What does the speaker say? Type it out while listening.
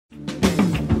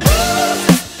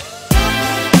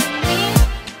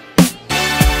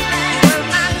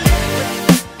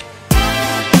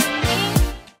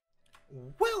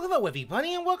Hello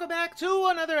everybody and welcome back to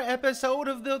another episode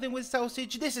of Building with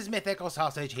Sausage. This is Mythical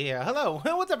Sausage here. Hello,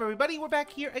 what's up everybody? We're back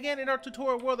here again in our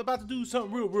tutorial world about to do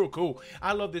something real cool.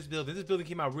 I love this building. This building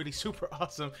came out really super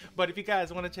awesome. But if you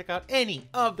guys want to check out any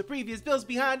of the previous builds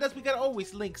behind us, we got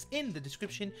always links in the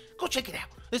description. Go check it out.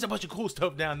 There's a bunch of cool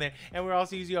stuff down there. And we're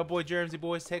also using our boy Jerm's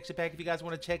Boys texture pack. If you guys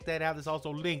want to check that out, there's also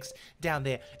links down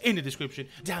there in the description.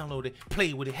 Download it,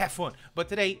 play with it, have fun. But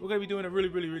today we're going to be doing a really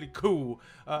cool,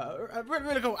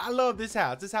 really cool. I love this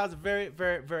house. This house is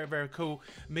very cool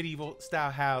medieval style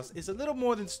house. It's a little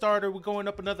more than starter. We're going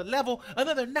up another level,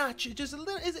 another notch. Just a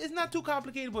little. It's not too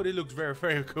complicated, but it looks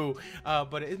very cool.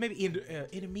 But it's maybe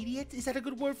intermediate. Is that a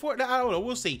good word for it? I don't know.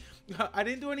 We'll see. I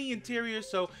didn't do any interior,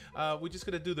 so we're just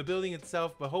gonna do the building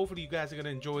itself. But hopefully you guys are gonna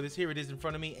enjoy this. Here it is in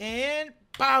front of me, and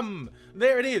bam!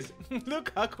 There it is.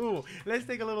 Look how cool. Let's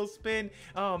take a little spin.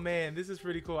 Oh man, this is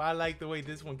pretty cool. I like the way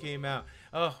this one came out.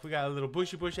 Oh, we got a little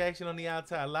bushy bush action on the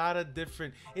outside. A lot of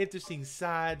different interesting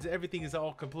sides. Everything is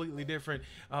all completely different,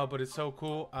 but it's so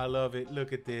cool. I love it.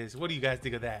 Look at this. What do you guys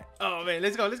think of that? Oh man,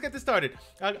 let's go. Let's get this started.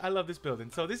 I love this building.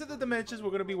 So these are the dimensions we're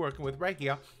going to be working with right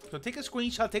here. So take a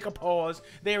screenshot, take a pause.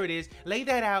 There it is. Lay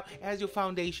that out as your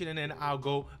foundation, and then I'll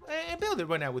go and build it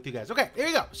right now with you guys. Okay, here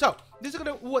we go. So this is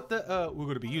what we're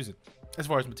going to be using as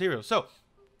far as materials. So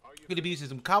we're going to be using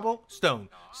some cobblestone,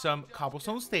 some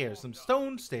cobblestone stairs, some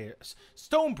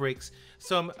stone bricks,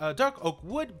 some dark oak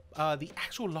wood, the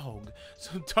actual log,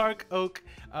 some dark oak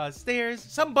stairs,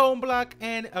 some bone block,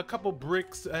 and a couple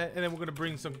bricks, and then we're going to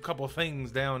bring some couple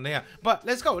things down there. But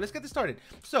let's go. Let's get this started.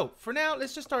 So for now,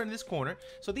 let's just start in this corner.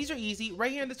 So these are easy.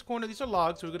 Right here in this corner, these are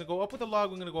logs. So we're going to go up with a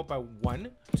log. We're going to go up by 1,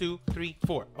 2, 3,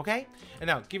 4. Okay? And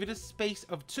now give it a space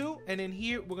of 2. And then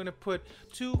here, we're going to put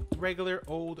 2 regular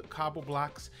old cobble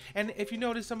blocks. And if you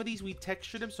notice, some of these we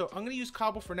textured them. So I'm going to use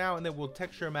cobble for now, and then we'll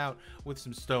texture them out with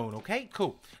some stone. Okay?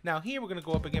 Cool. Now here, we're going to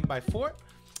go up again by 4.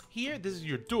 Here, this is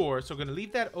your door, so we're going to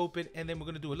leave that open, and then we're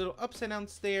going to do a little upside down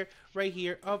stair right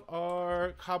here of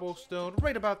our cobblestone,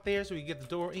 right about there, so we get the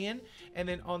door in. And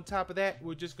then on top of that,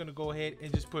 we're just going to go ahead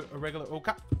and just put a regular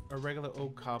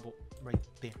old cobble right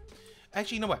there.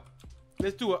 Actually, you know what?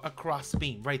 Let's do a cross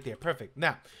beam right there. Perfect.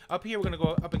 Now, up here, we're going to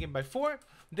go up again by 4.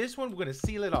 This one, we're going to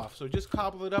seal it off. So just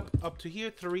cobble it up to here,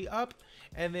 3 up,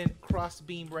 and then cross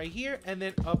beam right here, and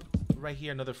then up right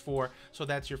here, another 4. So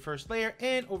that's your first layer.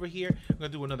 And over here, we're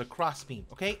going to do another cross beam.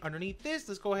 Okay, underneath this,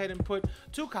 let's go ahead and put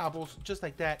 2 cobbles just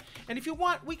like that. And if you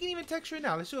want, we can even texture it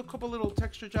now. Let's do a couple little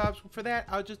texture jobs. For that,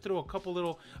 I'll just throw a couple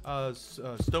little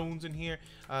stones in here.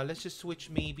 Let's just switch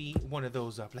maybe one of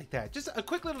those up like that. Just a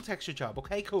quick little texture job.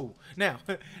 Okay, cool. Now,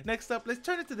 next up, let's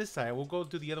turn it to this side. We'll go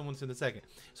do the other ones in a second.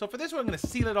 So for this one, I'm going to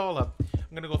seal it all up.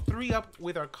 I'm going to go 3 up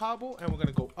with our cobble, and we're going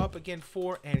to go up again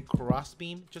 4 and cross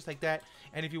beam just like that.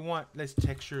 And if you want, let's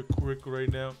texture quick right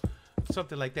now.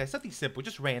 Something like that. Something simple.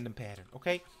 Just random pattern.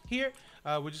 Okay. Here,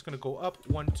 we're just going to go up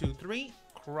 1, 2, 3.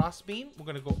 Cross beam. We're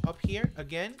going to go up here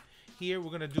again. Here, we're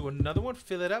going to do another one.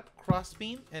 Fill it up. Cross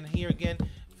beam. And here again,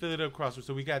 fill it up crosswise.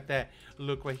 So we got that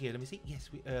look right here. Let me see. Yes,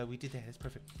 we did that. That's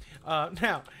perfect.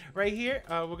 Now, right here,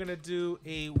 we're going to do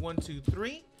a 1, 2,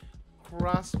 3.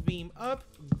 Cross beam up,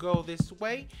 go this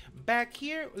way. Back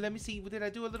here, let me see. Did I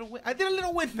do a little window? I did a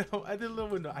little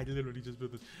window. I literally just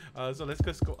built this. So let's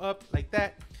just go up like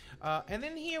that. And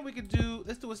then here we could do,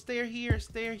 let's do a stair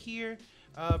here.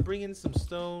 Bring in some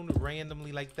stone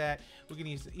randomly like that. We can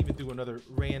even do another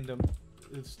random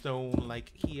stone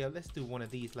like here. Let's do one of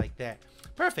these like that.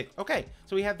 Perfect. Okay,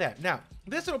 so we have that. Now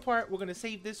this little part, we're going to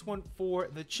save this one for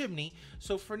the chimney.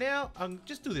 So for now,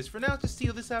 just do this. For now, just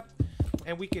seal this up.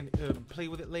 And we can play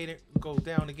with it later. Go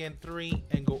down again 3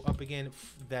 and go up again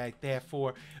that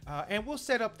 4. And we'll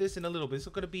set up this in a little bit. It's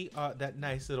going to be that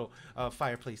nice little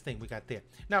fireplace thing we got there.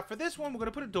 Now for this one, we're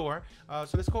going to put a door.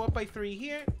 So let's go up by 3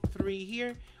 here, 3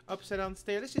 here, upside down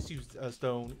stair. Let's just use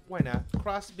stone. Why not?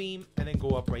 Cross beam and then go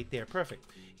up right there. Perfect.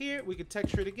 Here we can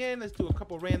texture it again. Let's do a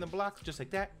couple random blocks just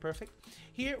like that. Perfect.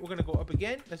 Here we're going to go up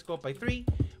again. Let's go up by 3.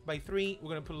 By 3, we're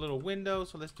going to put a little window.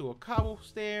 So let's do a cobble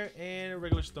stair and a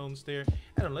regular stone stair.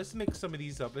 I don't know. Let's mix some of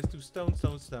these up. Let's do stone,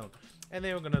 stone, stone. And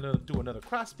then we're going to do another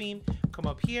cross beam. Come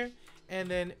up here. And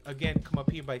then again, come up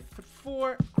here by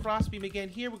 4. Cross beam again.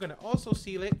 Here, we're going to also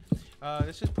seal it.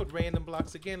 Let's just put random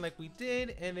blocks again like we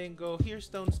did. And then go here,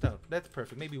 stone, stone. That's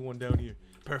perfect. Maybe one down here.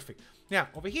 Perfect. Now,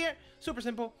 over here, super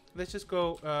simple. Let's just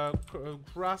go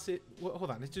cross it. Well, hold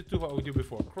on. Let's just do what we did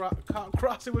before.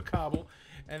 Cross it with cobble.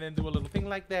 And then do a little thing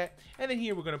like that. And then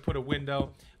here we're going to put a window.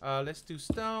 Let's do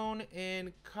stone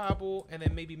and cobble. And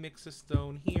then maybe mix a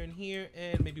stone here and here.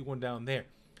 And maybe one down there.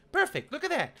 Perfect. Look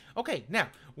at that. Okay, now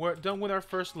we're done with our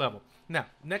first level. Now,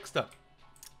 next up.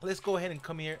 let's go ahead and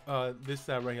come here, this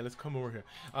side right here. Let's come over here.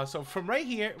 So from right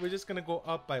here, we're just gonna go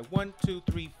up by 1, 2,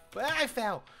 3, I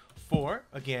fell 4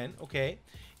 again. Okay,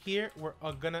 here we're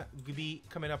gonna be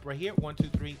coming up right here, 1, 2,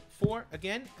 3, 4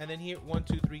 again, and then here 1,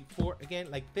 2, 3, 4 again,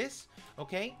 like this.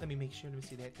 Okay, let me make sure. Let me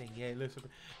see that thing. Yeah, it looks.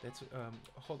 That's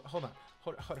hold on.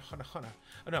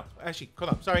 Oh no, actually,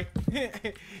 hold on. Sorry.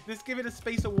 Just give it a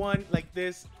space of 1 like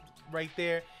this, right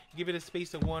there. Give it a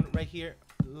space of 1 right here,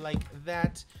 like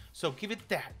that. So give it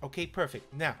that. Okay,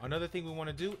 perfect. Now another thing we want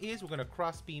to do is we're gonna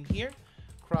cross beam here,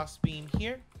 cross beam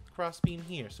here, cross beam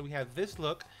here. So we have this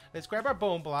look. Let's grab our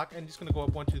bone block and just gonna go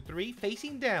up 1, 2, 3,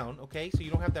 facing down. Okay, so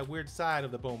you don't have that weird side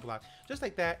of the bone block, just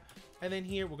like that. And then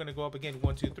here we're gonna go up again,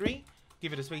 1, 2, 3.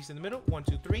 Give it a space in the middle, 1,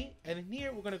 2, 3. And then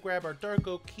here we're gonna grab our dark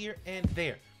oak here and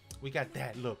there. We got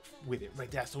that look with it, right?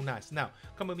 That's so nice. Now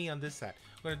come with me on this side.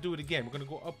 We're gonna do it again. We're gonna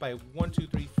go up by 1, 2,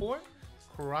 3, 4.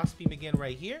 Cross beam again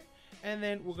right here. And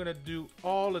then we're gonna do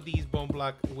all of these bone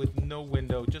block with no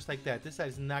window, just like that. This side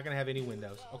is not gonna have any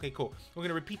windows. Okay, cool. We're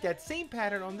gonna repeat that same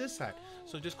pattern on this side.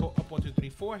 So just go up 1, 2, 3,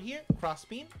 4 here, cross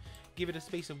beam. Give it a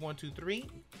space of 1, 2, 3,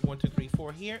 1, 2, 3,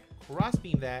 4 here, cross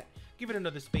beam that. Give it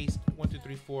another space, 1, 2,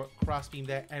 3, 4, cross beam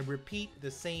that, and repeat the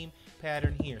same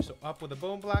pattern here. So up with a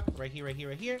bone block, right here, right here,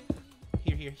 right here,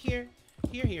 here, here, here,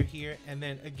 here, here, here, and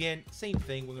then again, same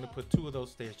thing. We're gonna put 2 of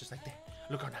those stairs, just like that.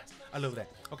 Look how nice. I love that.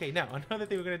 Okay, now another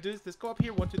thing we're gonna do is let's go up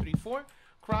here, 1, 2, 3, 4,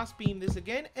 cross beam this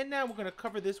again, and now we're gonna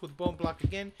cover this with bone block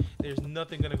again. There's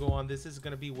nothing gonna go on this. This is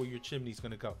gonna be where your chimney's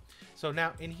gonna go. So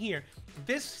now in here,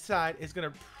 this side is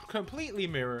gonna completely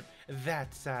mirror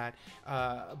that side,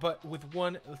 but with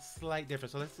one slight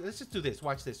difference. So let's just do this.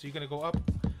 Watch this. So you're gonna go up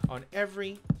on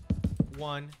every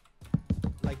one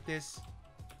like this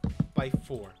by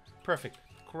 4. Perfect.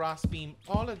 Cross beam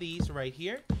all of these right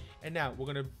here. And now we're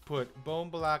gonna put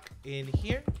bone block in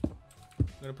here.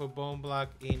 We're gonna put bone block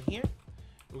in here.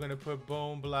 We're gonna put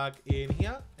bone block in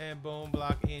here and bone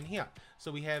block in here.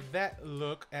 So we have that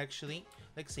look actually.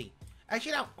 Let's see.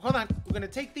 Actually, no, hold on. We're gonna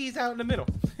take these out in the middle.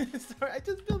 Sorry, I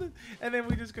just built it. And then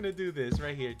we're just gonna do this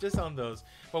right here, just on those.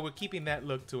 But we're keeping that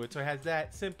look to it. So it has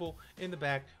that simple in the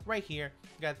back right here.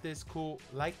 Got this cool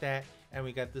like that. And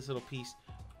we got this little piece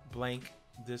blank,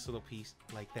 this little piece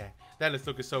like that. That is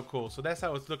looking so cool. So that's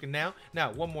how it's looking now.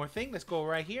 Now, one more thing. Let's go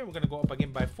right here. We're gonna go up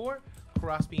again by 4.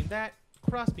 Cross beam that.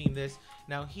 Cross beam this.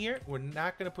 Now here, we're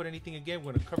not gonna put anything again.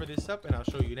 We're gonna cover this up, and I'll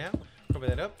show you now. Cover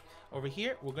that up. Over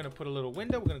here, we're gonna put a little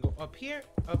window. We're gonna go up here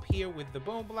with the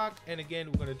bone block, and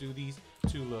again, we're gonna do these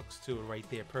 2 looks to it right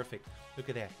there. Perfect. Look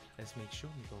at that. Let's make sure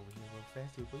we go over here real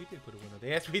fast. We did put a window there.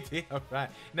 Yes, we did. All right.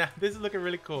 Now this is looking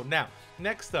really cool. Now,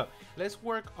 next up, let's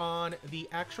work on the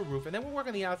actual roof, and then we'll work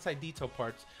on the outside detail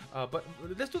parts. But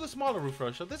let's do the smaller roof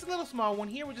first. So this is a little small one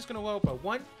here. We're just gonna go up by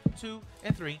 1, 2,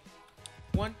 and 3.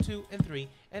 1, 2, and 3,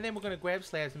 and then we're gonna grab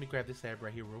slabs. Let me grab this slab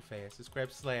right here real fast. Let's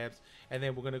grab slabs, and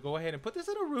then we're gonna go ahead and put this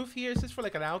little roof here. This is for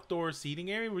like an outdoor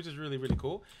seating area, which is really, really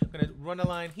cool. I'm gonna run a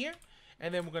line here,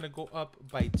 and then we're gonna go up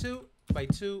by 2, by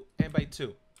 2, and by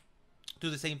 2. Do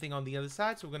the same thing on the other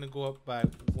side. So we're gonna go up by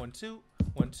 1, 2,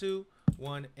 1, 2,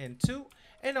 1, and 2.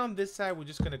 And on this side, we're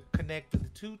just gonna connect the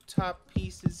 2 top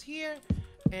pieces here.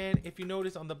 And if you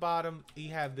notice on the bottom,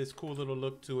 you have this cool little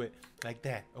look to it like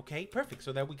that. Okay, perfect.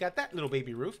 So that we got that little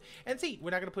baby roof. And see, we're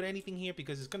not going to put anything here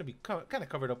because it's going to be kind of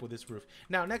covered up with this roof.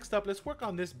 Now, next up, let's work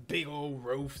on this big old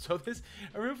roof. So this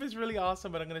roof is really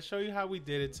awesome, but I'm going to show you how we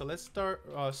did it. So let's start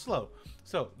slow.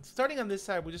 So starting on this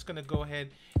side, we're just going to go ahead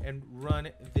and run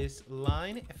this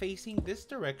line facing this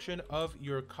direction of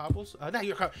your cobbles, not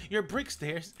your brick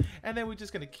stairs. And then we're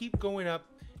just going to keep going up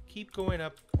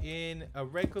in a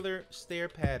regular stair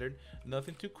pattern,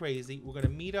 nothing too crazy. We're gonna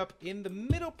meet up in the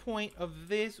middle point of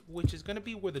this, which is gonna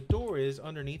be where the door is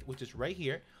underneath, which is right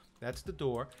here. That's the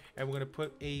door, and we're gonna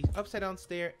put a upside down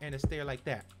stair and a stair like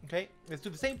that. Okay, let's do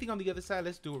the same thing on the other side.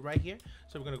 Let's do it right here.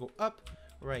 So we're gonna go up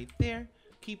right there,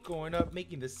 keep going up,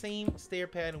 making the same stair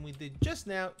pattern we did just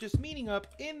now, just meeting up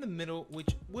in the middle,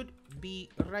 which would be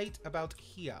right about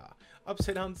here.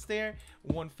 Upside down stair,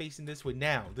 one facing this way.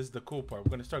 Now this is the cool part. We're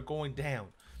gonna start going down,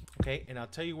 okay, and I'll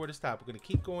tell you where to stop. We're gonna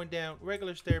keep going down,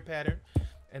 regular stair pattern,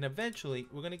 and eventually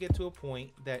we're gonna get to a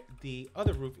point that the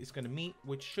other roof is gonna meet,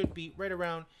 which should be right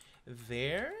around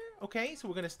there. Okay, so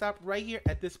we're gonna stop right here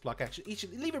at this block. Actually,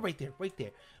 leave it right there, right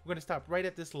there. We're gonna stop right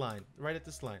at this line,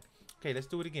 Okay, let's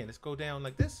do it again. Let's go down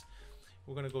like this.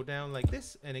 We're gonna go down like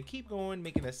this, and then keep going,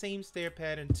 making the same stair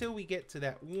pattern until we get to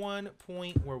that one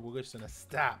point where we're just gonna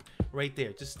stop right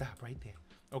there. Just stop right there.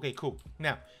 Okay, cool.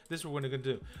 Now, this is what we're gonna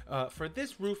do. For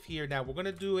this roof here, now we're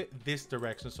gonna do it this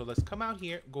direction. So let's come out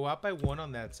here, go out by 1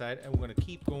 on that side, and we're gonna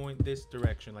keep going this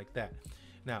direction like that.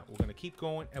 Now we're gonna keep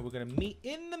going, and we're gonna meet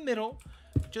in the middle,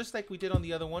 just like we did on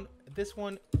the other one. This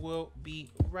one will be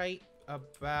right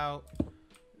about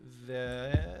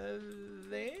there.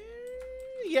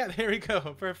 Yeah, there we go.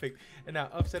 Perfect. And now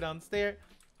upside down stair,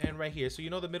 and right here. So you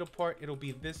know the middle part, it'll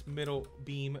be this middle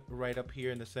beam right up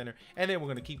here in the center. And then we're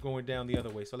going to keep going down the other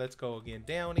way. So let's go again,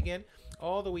 down again,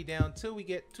 all the way down till we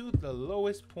get to the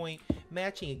lowest point,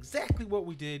 matching exactly what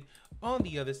we did on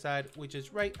the other side, which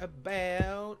is right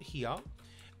about here.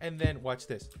 And then watch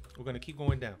this. We're going to keep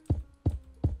going down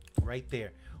right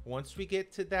there. Once we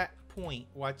get to that point,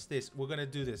 watch this. We're going to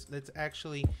do this. Let's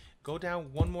actually go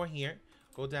down one more here,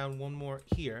 go down one more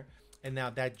here. And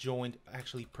now that joined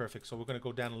actually perfect. So we're going to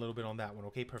go down a little bit on that one.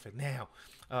 Okay, perfect. Now,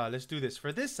 let's do this.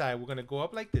 For this side, we're going to go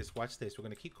up like this. Watch this. We're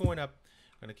going to keep going up.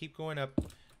 We're going to keep going up.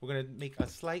 We're going to make a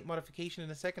slight modification in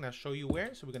a second. I'll show you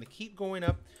where. So we're going to keep going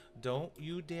up. Don't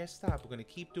you dare stop. We're going to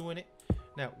keep doing it.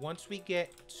 Now, once we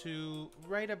get to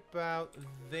right about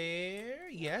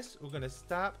there, yes, we're going to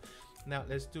stop. Now,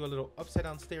 let's do a little upside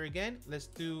down stair again. Let's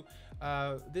do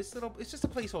this little, it's just a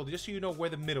placeholder, just so you know where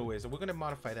the middle is. And we're going to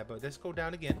modify that, but let's go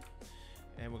down again.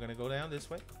 And we're going to go down this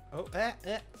way. Oh,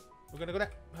 we're going to go down.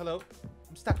 Hello,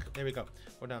 I'm stuck. There we go.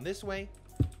 Go down this way,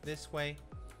 this way.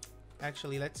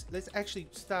 Actually, let's actually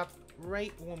stop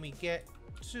right when we get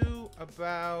to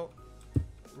about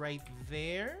right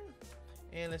there.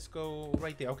 And let's go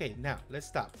right there. Okay, now let's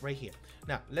stop right here.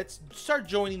 Now let's start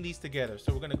joining these together.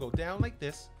 So we're going to go down like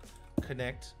this,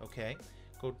 connect. Okay,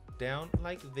 go down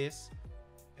like this,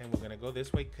 and we're going to go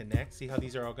this way, connect. See how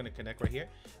these are all going to connect right here?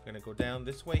 We're going to go down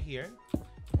this way here.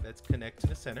 Let's connect to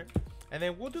the center, and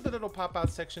then we'll do the little pop out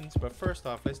sections. But first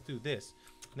off, let's do this.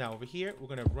 Now over here, we're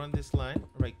going to run this line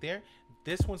right there.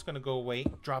 This one's going to go away.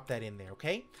 Drop that in there.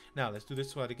 Okay, now let's do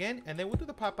this one again, and then we'll do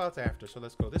the pop outs after. So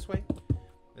let's go this way.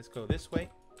 Let's go this way.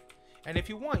 And if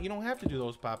you want, you don't have to do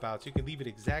those pop outs. You can leave it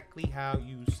exactly how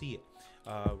you see it.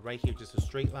 Right here, just a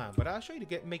straight line. But I'll show you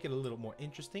to make it a little more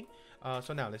interesting.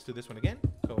 So now let's do this one again.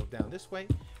 Go down this way.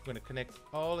 We're going to connect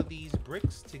all of these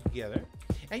bricks together.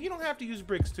 And you don't have to use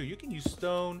bricks too. You can use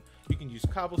stone. You can use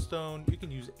cobblestone. You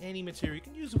can use any material. You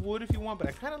can use wood if you want. But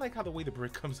I kind of like how the way the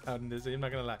brick comes out in this. I'm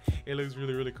not going to lie. It looks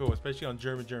really, really cool, especially on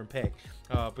Jerm pack.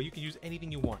 But you can use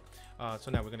anything you want. So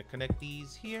now we're going to connect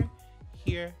these here.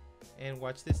 Here, and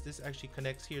watch this. This actually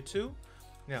connects here too.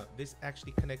 Now this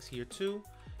actually connects here too,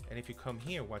 and if you come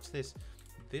here, watch this.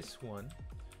 This one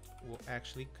will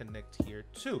actually connect here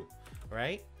too.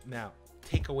 Right now,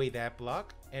 take away that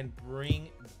block and bring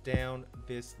down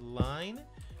this line.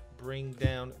 Bring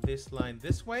down this line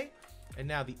this way. And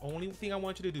now the only thing I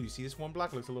want you to do, you see this one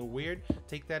block looks a little weird.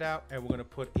 Take that out, and we're gonna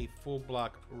put a full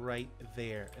block right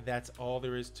there. That's all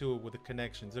there is to it with the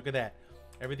connections. Look at that.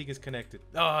 Everything is connected.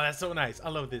 Oh, that's so nice. I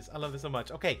love this. I love this so much.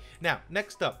 Okay, now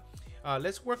next up,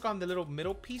 let's work on the little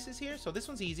middle pieces here. So this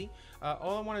one's easy.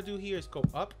 All I want to do here is go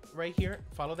up right here,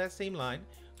 follow that same line,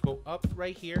 go up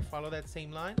right here, follow that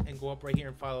same line, and go up right here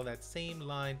and follow that same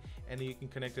line, and then you can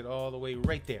connect it all the way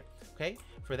right there. Okay,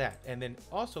 for that. And then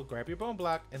also grab your bone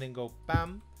block and then go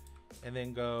bam, and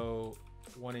then go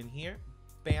one in here,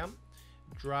 bam,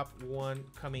 drop one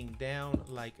coming down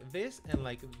like this and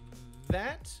like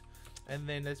that. And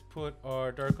then let's put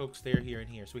our dark oak stair here and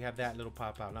here. So we have that little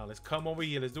pop out. Now let's come over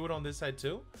here. Let's do it on this side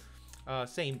too.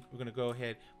 Same. We're going to go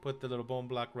ahead, put the little bone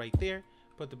block right there.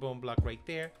 Put the bone block right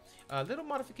there. Little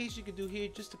modification you can do here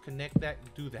just to connect that.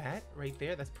 Do that right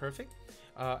there. That's perfect.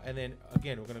 And then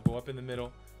again, we're going to go up in the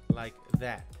middle like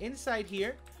that. Inside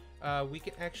here, we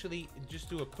can actually just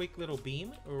do a quick little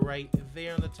beam right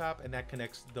there on the top. And that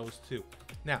connects those two.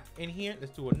 Now in here,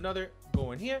 let's do another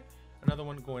going here. Another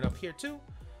one going up here too.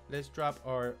 Let's drop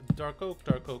our dark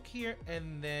oak here,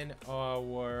 and then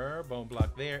our bone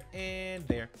block there and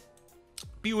there.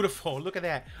 Beautiful. Look at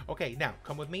that. Okay, now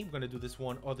come with me. We're going to do this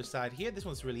one other side here. This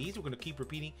one's really easy. We're going to keep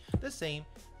repeating the same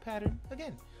pattern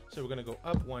again. So we're going to go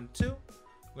up 1 2.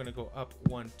 We're going to go up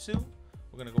 1 2.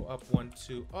 We're going to go up 1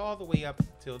 2 all the way up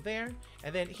till there.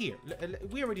 And then here,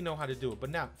 we already know how to do it. But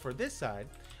now for this side,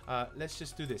 let's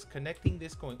just do this. Connecting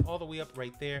this, going all the way up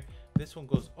right there. This one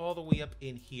goes all the way up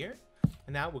in here.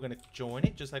 And now we're going to join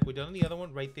it just like we did on the other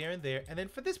one, right there and there. And then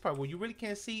for this part where you really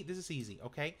can't see, this is easy,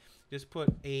 okay? Just put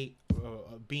a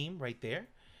beam right there,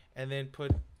 and then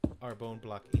put our bone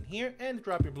block in here, and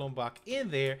drop your bone block in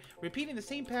there, repeating the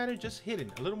same pattern, just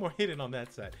hidden, a little more hidden on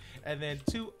that side. And then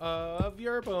 2 of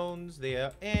your bones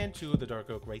there, and 2 of the dark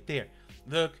oak right there.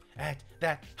 Look at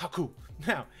that. How cool.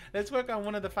 Now, let's work on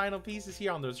one of the final pieces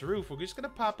here on this roof. We're just going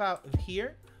to pop out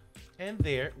here and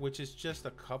there, which is just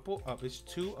a couple up. It's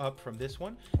 2 up from this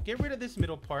one. Get rid of this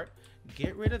middle part.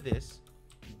 Get rid of this.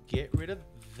 Get rid of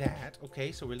that.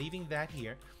 Okay, so we're leaving that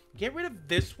here. Get rid of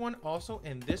this one also,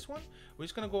 and this one. We're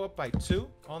just gonna go up by 2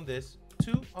 on this,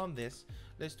 2 on this.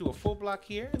 Let's do a full block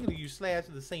here. I'm gonna use slabs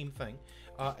for the same thing.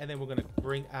 And then we're gonna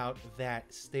bring out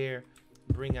that stair.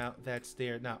 Bring out that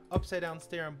stair. Now, upside down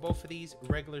stair on both of these,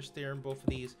 regular stair on both of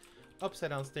these,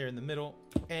 upside down stair in the middle,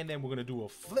 and then we're gonna do a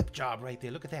flip job right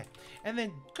there. Look at that. And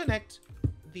then connect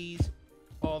these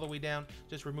all the way down.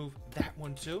 Just remove that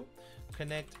one too.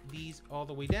 Connect these all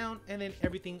the way down, and then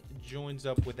everything joins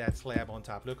up with that slab on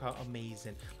top. Look how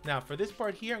amazing. Now for this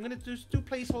part here, I'm gonna just do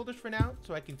placeholders for now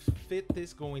so I can fit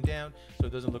this going down so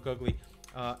it doesn't look ugly.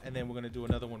 And then we're gonna do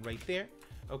another one right there.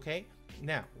 Okay,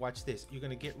 now watch this. You're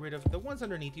gonna get rid of the ones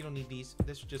underneath. You don't need these.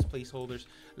 This is just placeholders.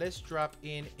 Let's drop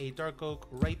in a dark oak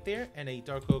right there and a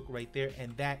dark oak right there,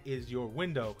 and that is your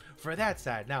window for that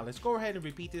side. Now let's go ahead and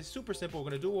repeat this. Super simple. We're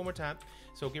gonna do it one more time.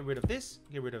 So get rid of this,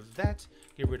 get rid of that,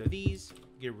 get rid of these,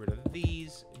 get rid of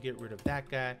these, get rid of that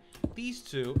guy. These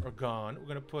two are gone. We're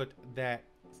gonna put that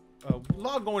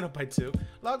log going up by 2.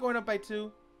 Log going up by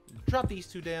 2. Drop these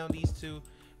two down. These two.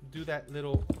 Do that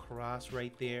little cross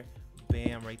right there.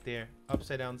 Bam, right there.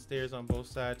 Upside down stairs on both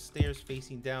sides. Stairs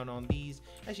facing down on these.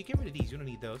 Actually, get rid of these. You don't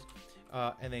need those.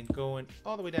 And then going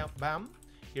all the way down. Bam.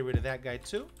 Get rid of that guy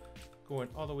too. Going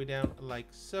all the way down like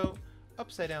so.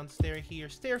 Upside down stair here.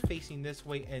 Stair facing this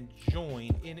way and join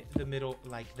in the middle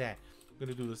like that. We're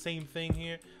going to do the same thing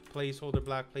here. Placeholder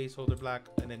block,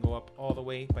 and then go up all the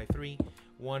way by 3.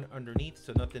 1 underneath,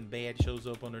 so nothing bad shows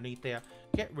up underneath there.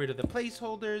 Get rid of the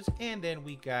placeholders, and then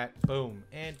we got boom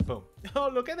and boom. Oh,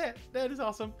 look at that. That is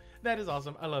awesome. That is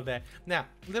awesome. I love that. Now,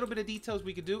 a little bit of details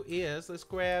we could do is, let's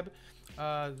grab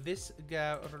this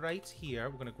guy right here.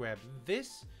 We're going to grab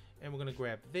this, and we're going to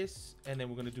grab this, and then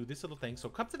we're going to do this little thing. So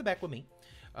come to the back with me.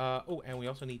 Oh, and we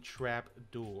also need trap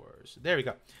doors. There we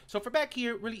go. So for back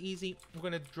here, really easy. We're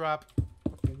going to drop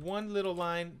one little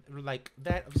line like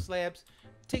that of slabs.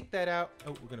 Take that out.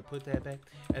 Oh, we're gonna put that back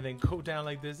and then go down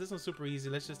like this. This one's super easy.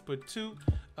 Let's just put 2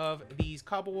 of these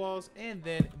cobble walls and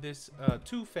then this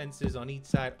 2 fences on each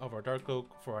side of our dark oak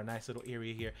for our nice little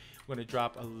area here. We're gonna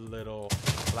drop a little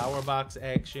flower box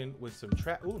action with some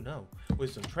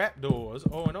with some trap doors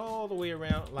going all the way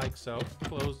around like so.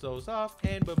 Close those off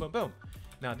and boom, boom, boom.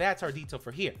 Now that's our detail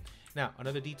for here. Now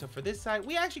another detail for this side.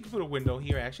 We actually can put a window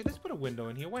here. Actually, let's put a window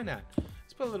in here. Why not?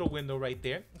 Let's put a little window right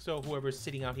there, so whoever's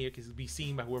sitting out here can be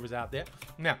seen by whoever's out there.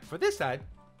 Now, for this side,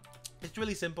 it's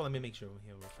really simple. Let me make sure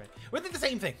we're right. We did the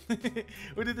same thing.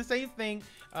 We did the same thing.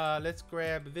 Let's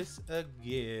grab this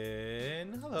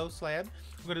again. Hello, slab.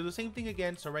 We're gonna do the same thing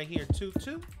again. So right here, two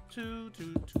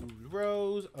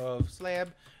rows of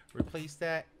slab. Replace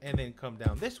that, and then come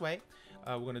down this way.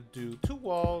 We're gonna do 2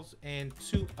 walls and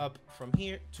 2 up from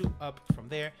here, 2 up from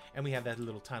there, and we have that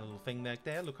little tiny little thing like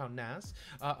that. Look how nice.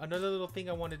 Another little thing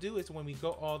I want to do is when we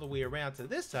go all the way around to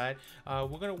this side,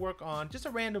 we're gonna work on just a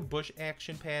random bush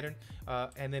action pattern,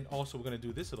 and then also we're gonna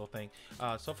do this little thing.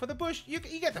 So for the bush, you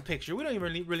get the picture. We don't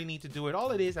even really need to do it.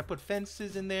 All it is, I put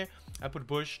fences in there. I put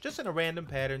bush just in a random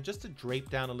pattern, just to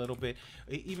drape down a little bit.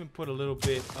 I even put a little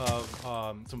bit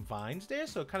of some vines there,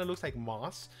 so it kind of looks like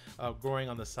moss growing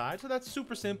on the side. So that's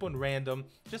super simple and random,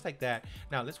 just like that.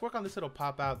 Now let's work on this little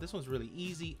pop out. This one's really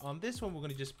easy. On this one, we're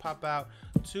gonna just pop out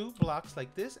 2 blocks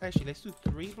like this. Actually, let's do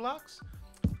 3 blocks.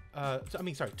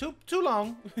 Two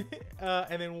long,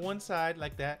 and then one side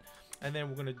like that. And then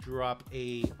we're gonna drop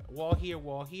a wall here,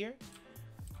 wall here.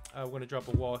 We're gonna drop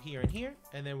a wall here and here,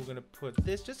 and then we're gonna put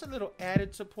this, just a little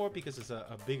added support because it's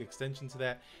a big extension to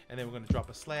that. And then we're gonna drop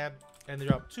a slab, and then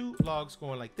drop 2 logs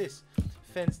going like this.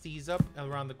 Fence these up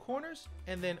around the corners,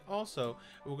 and then also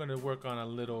we're gonna work on a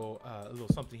little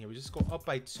something here. We just go up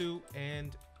by 2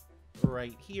 and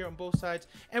right here on both sides,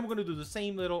 and we're gonna do the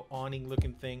same little awning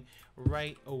looking thing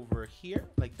right over here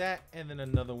like that, and then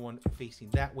another one facing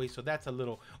that way. So that's a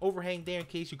little overhang there in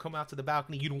case you come out to the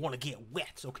balcony, you don't want to get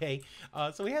wet. Okay,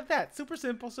 so we have that. Super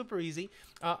simple, super easy.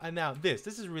 And now this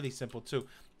is really simple too.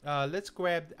 Let's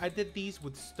grab, I did these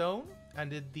with stone, I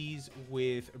did these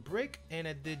with brick, and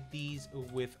I did these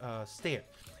with stair.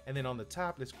 And then on the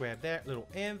top, let's grab that little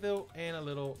anvil and a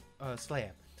little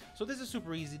slab. So this is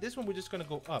super easy. This one we're just gonna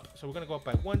go up. So we're gonna go up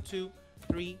by 1, 2,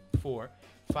 3, 4,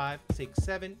 5, 6,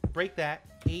 7. Break that.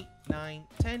 8, 9,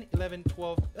 10, 11,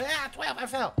 12. 12, I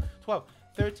fell. 12,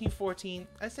 13, 14,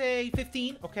 I say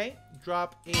 15, okay?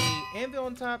 Drop a anvil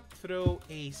on top, throw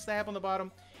a slab on the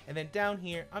bottom, and then down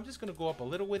here, I'm just gonna go up a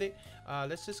little with it.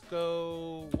 Let's just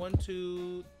go 1,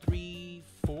 2, 3,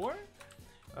 4.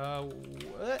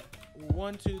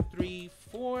 1, 2, 3,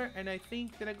 4, and I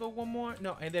think, did I go one more?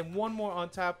 No, and then one more on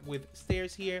top with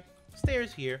stairs here,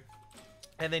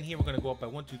 and then here we're gonna go up by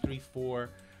 1, 2, 3, 4.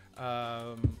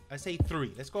 I say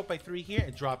 3. Let's go up by 3 here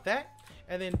and drop that.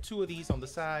 And then 2 of these on the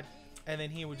side. And then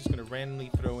here we're just going to randomly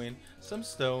throw in some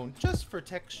stone just for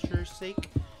texture's sake.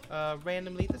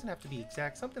 Randomly, it doesn't have to be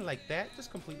exact, something like that, just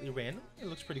completely random. It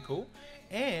looks pretty cool.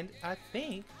 And I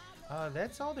think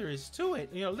that's all there is to it.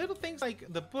 You know, little things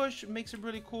like the bush makes it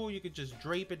really cool. You could just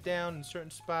drape it down in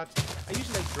certain spots. I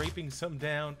usually like draping some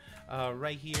down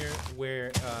right here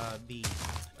where the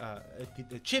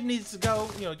chimneys go,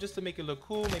 you know, just to make it look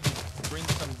cool. Maybe bring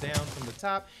some down from the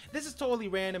top. This is totally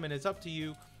random and it's up to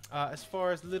you. As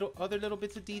far as other little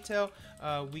bits of detail,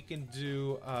 we can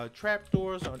do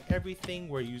trapdoors on everything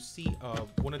where you see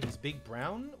one of these big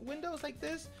brown windows like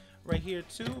this. Right here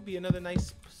too will be another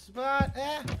nice spot.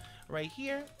 Right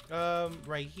here.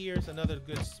 Right here is another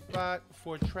good spot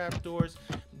for trapdoors.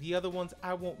 The other ones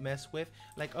I won't mess with.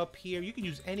 Like up here, you can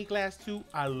use any glass too.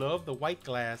 I love the white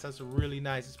glass. That's really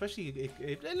nice, especially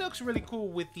it looks really cool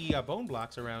with the bone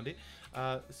blocks around it.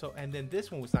 And then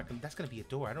this one was not gonna. That's gonna be a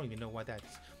door. I don't even know why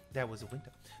that was a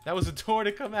window. That was a door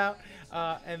to come out.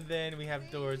 And then we have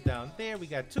doors down there. We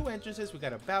got 2 entrances. We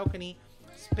got a balcony,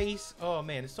 space. Oh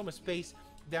man, there's so much space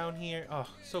down here. Oh,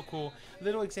 so cool.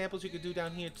 Little examples you could do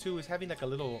down here too is having like a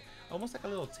little, almost like a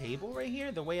little table right here.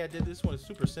 The way I did this one is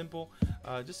super simple.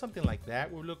 Just something like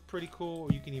that would look pretty cool.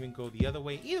 Or you can even go the other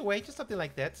way. Either way, just something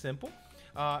like that, simple.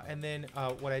 And then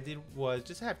what I did was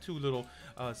just have 2 little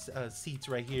seats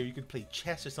right here. You could play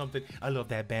chess or something. I love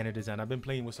that banner design. I've been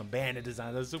playing with some banner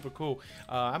design. That's super cool.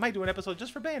 I might do an episode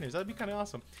just for banners. That'd be kind of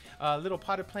awesome. Little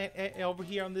potted plant over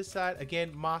here on this side.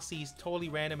 Again, mossy is totally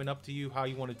random and up to you how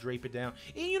you want to drape it down.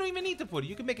 And you don't even need to put it.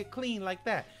 You can make it clean like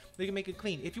that. You can make it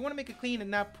clean. If you want to make it clean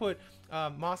and not put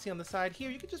mossy on the side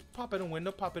here, you can just pop in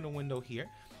a window here.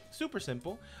 Super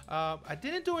simple. I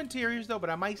didn't do interiors though, but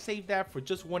I might save that for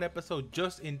just one episode,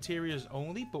 just interiors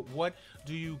only. But what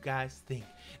do you guys think?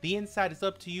 The inside is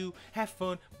up to you. Have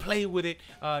fun, play with it.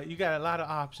 You got a lot of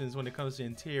options when it comes to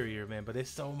interior, man, but there's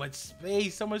so much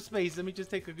space, so much space. Let me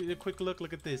just take a quick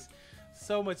look at this.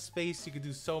 So much space. You could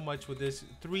do so much with this.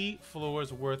 3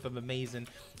 floors worth of amazing.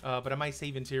 But I might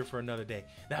save interior for another day.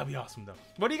 That'd be awesome though.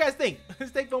 What do you guys think?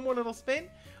 Let's take one more little spin.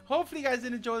 Hopefully you guys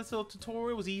did enjoy this little tutorial.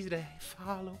 It was easy to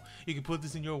follow. You can put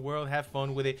this in your world, have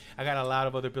fun with it. I got a lot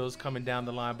of other builds coming down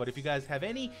the line, but if you guys have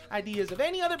any ideas of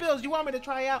any other builds you want me to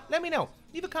try out, let me know.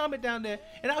 Leave a comment down there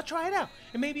and I'll try it out,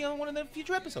 and maybe on one of the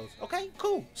future episodes. Okay,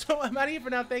 cool. So I'm out of here for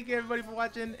now. Thank you everybody for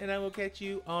watching, and I will catch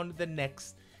you on the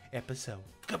next episode.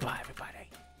 Goodbye everybody.